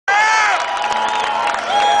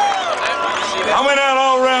I went out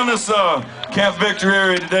all around this Camp Victory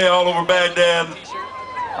area today, all over Baghdad.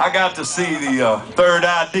 I got to see the Third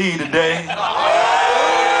ID today. I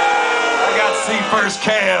got to see First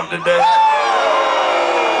Cav today.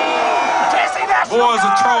 Boys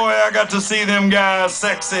of Troy, I got to see them guys,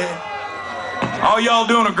 sexy. All y'all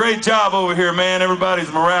doing a great job over here, man.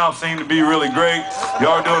 Everybody's morale seemed to be really great.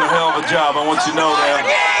 Y'all are doing a hell of a job. I want you to know that.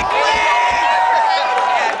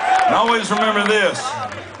 And always remember this.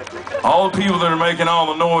 All the people that are making all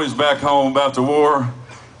the noise back home about the war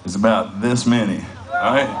is about this many.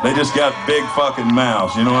 All right? They just got big fucking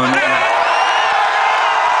mouths. You know what I mean?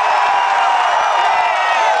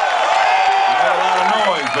 They got a lot of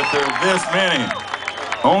noise, but they're this many.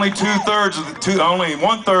 Only only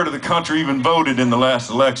 1/3 of the country even voted in the last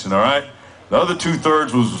election, all right? The other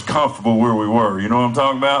 2/3 was comfortable where we were, you know what I'm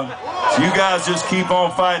talking about? So you guys just keep on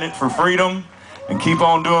fighting it for freedom and keep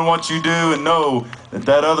on doing what you do and know that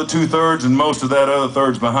that other 2/3 and most of that other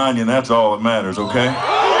third's behind you, and that's all that matters, okay?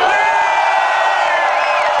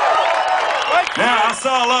 Now, I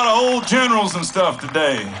saw a lot of old generals and stuff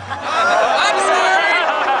today.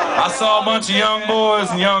 I saw a bunch of young boys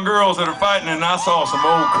and young girls that are fighting, and I saw some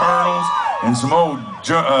old colonels and some old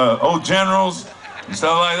generals and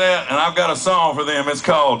stuff like that, and I've got a song for them. It's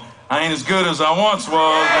called I Ain't As Good As I Once Was, but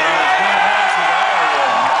I'm as good